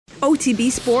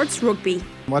OTB Sports Rugby.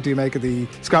 What do you make of the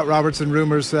Scott Robertson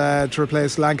rumours to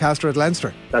replace Lancaster at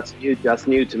Leinster? That's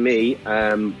new to me.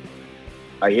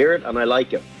 I hear it and I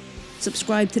like it.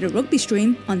 Subscribe to the rugby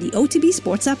stream on the OTB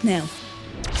Sports app now.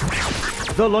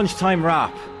 The Lunchtime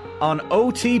Wrap on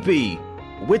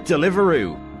OTB with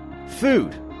Deliveroo.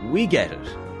 Food, we get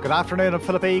it. Good afternoon, I'm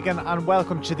Philip Egan and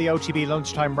welcome to the OTB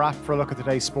Lunchtime Wrap for a look at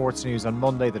today's sports news on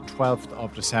Monday the 12th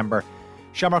of December.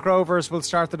 Shamrock Rovers will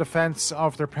start the defence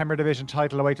of their Premier Division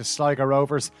title away to Sligo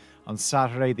Rovers on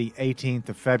Saturday the 18th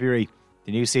of February.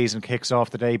 The new season kicks off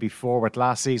the day before with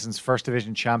last season's First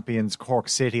Division champions Cork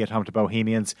City at home to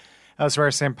Bohemians. Elsewhere,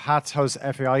 St Pat's hosts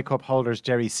FAI Cup holders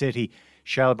Derry City.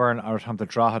 Shelbourne are at home to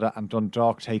Drogheda and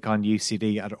Dundalk take on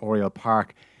UCD at Oriel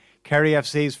Park. Kerry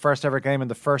FC's first ever game in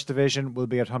the First Division will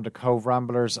be at home to Cove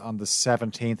Ramblers on the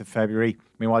 17th of February.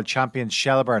 Meanwhile, champions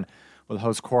Shelbourne will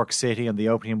host Cork City on the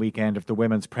opening weekend of the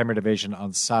Women's Premier Division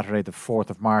on Saturday the 4th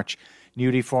of March.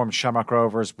 Newly formed Shamrock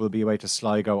Rovers will be away to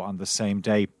Sligo on the same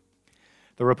day.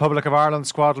 The Republic of Ireland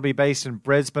squad will be based in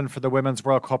Brisbane for the Women's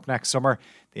World Cup next summer.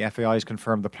 The FAI has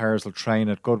confirmed the players will train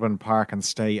at Goodwin Park and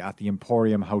stay at the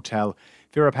Emporium Hotel.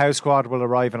 The Europe House squad will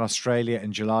arrive in Australia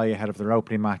in July ahead of their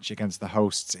opening match against the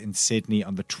hosts in Sydney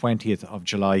on the 20th of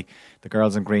July. The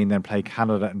girls in green then play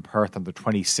Canada in Perth on the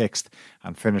 26th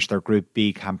and finish their Group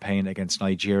B campaign against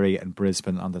Nigeria in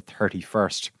Brisbane on the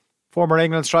 31st. Former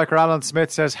England striker Alan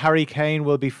Smith says Harry Kane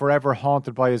will be forever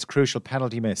haunted by his crucial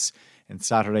penalty miss in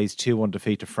Saturday's 2-1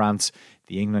 defeat to France.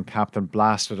 The England captain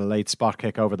blasted a late spot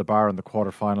kick over the bar in the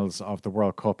quarter-finals of the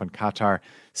World Cup in Qatar.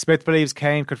 Smith believes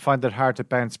Kane could find it hard to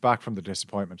bounce back from the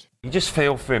disappointment. You just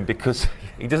feel for him because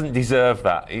he doesn't deserve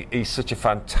that. He's such a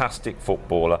fantastic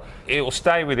footballer. It will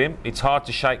stay with him. It's hard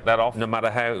to shake that off. No matter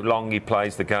how long he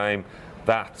plays the game,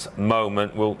 that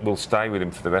moment will stay with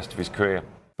him for the rest of his career.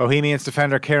 Bohemians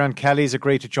defender Kieran Kelly's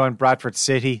agreed to join Bradford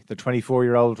City. The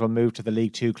 24-year-old will move to the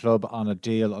League Two club on a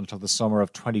deal until the summer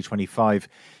of 2025.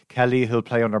 Kelly, who'll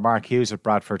play under Mark Hughes at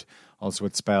Bradford, also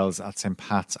with spells at St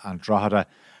Pat's and Drogheda.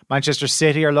 Manchester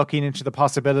City are looking into the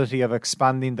possibility of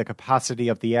expanding the capacity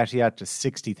of the Etihad to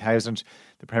 60,000.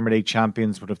 The Premier League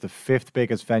champions would have the fifth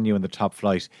biggest venue in the top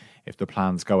flight if the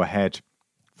plans go ahead.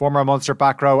 Former Munster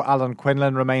back row Alan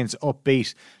Quinlan remains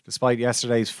upbeat despite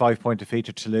yesterday's 5-point defeat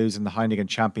to Toulouse in the Heineken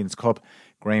Champions Cup.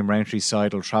 Graham Roundtree's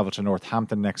side will travel to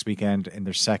Northampton next weekend in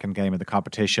their second game of the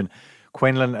competition.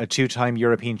 Quinlan, a two-time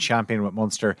European champion with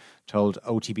Munster, told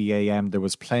OTB-AM there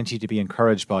was plenty to be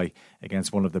encouraged by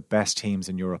against one of the best teams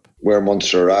in Europe. Where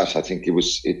Munster are at, I think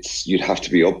you'd have to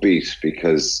be upbeat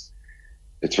because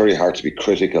it's very hard to be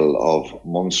critical of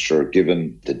Munster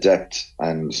given the depth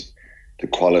and the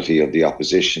quality of the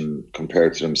opposition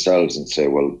compared to themselves and say,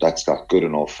 well, that's not good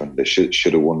enough and they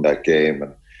should have won that game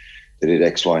and they did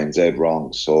X, Y and Z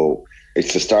wrong. So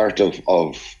it's the start of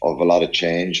a lot of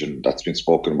change and that's been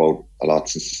spoken about a lot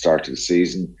since the start of the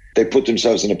season. They put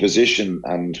themselves in a position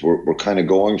and were kind of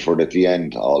going for it at the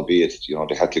end, albeit,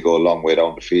 they had to go a long way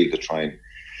down the field to try and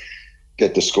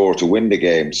get the score to win the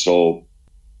game. So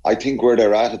I think where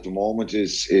they're at the moment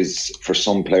is for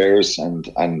some players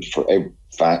and for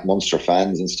Munster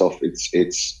fans and stuff,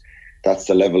 that's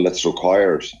the level that's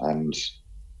required, and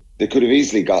they could have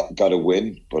easily got a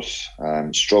win, but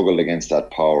struggled against that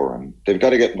power, and they've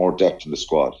got to get more depth in the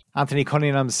squad. Anthony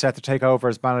Cunningham is set to take over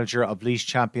as manager of Laois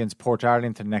champions Port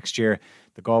Arlington next year.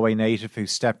 The Galway native, who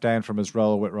stepped down from his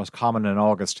role with Roscommon in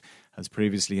August, has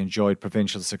previously enjoyed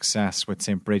provincial success with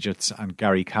St Bridget's and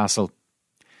Garrycastle.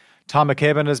 Tom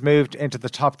McKibben has moved into the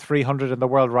top 300 in the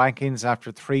world rankings after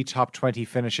 3 top 20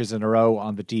 finishes in a row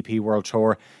on the DP World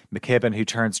Tour. McKibben, who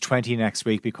turns 20 next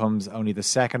week, becomes only the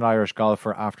second Irish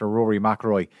golfer after Rory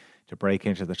McIlroy to break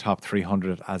into the top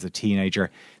 300 as a teenager.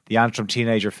 The Antrim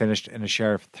teenager finished in a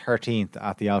share of 13th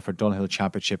at the Alfred Dunhill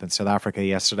Championship in South Africa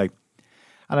yesterday.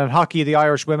 And in hockey, the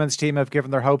Irish women's team have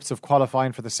given their hopes of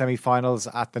qualifying for the semi-finals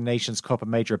at the Nations Cup a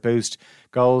major boost.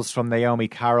 Goals from Naomi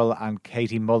Carroll and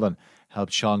Katie Mullen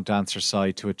helped Sean Dancer's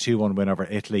side to a 2-1 win over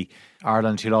Italy.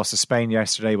 Ireland, who lost to Spain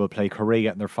yesterday, will play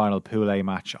Korea in their final Pool A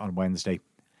match on Wednesday.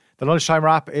 The Lunchtime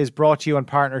Wrap is brought to you in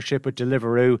partnership with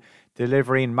Deliveroo,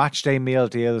 delivering matchday meal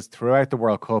deals throughout the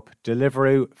World Cup.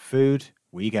 Deliveroo, food,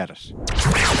 we get it.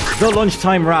 The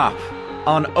Lunchtime Wrap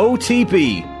on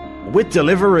OTB with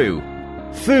Deliveroo.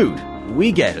 Food,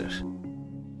 we get it.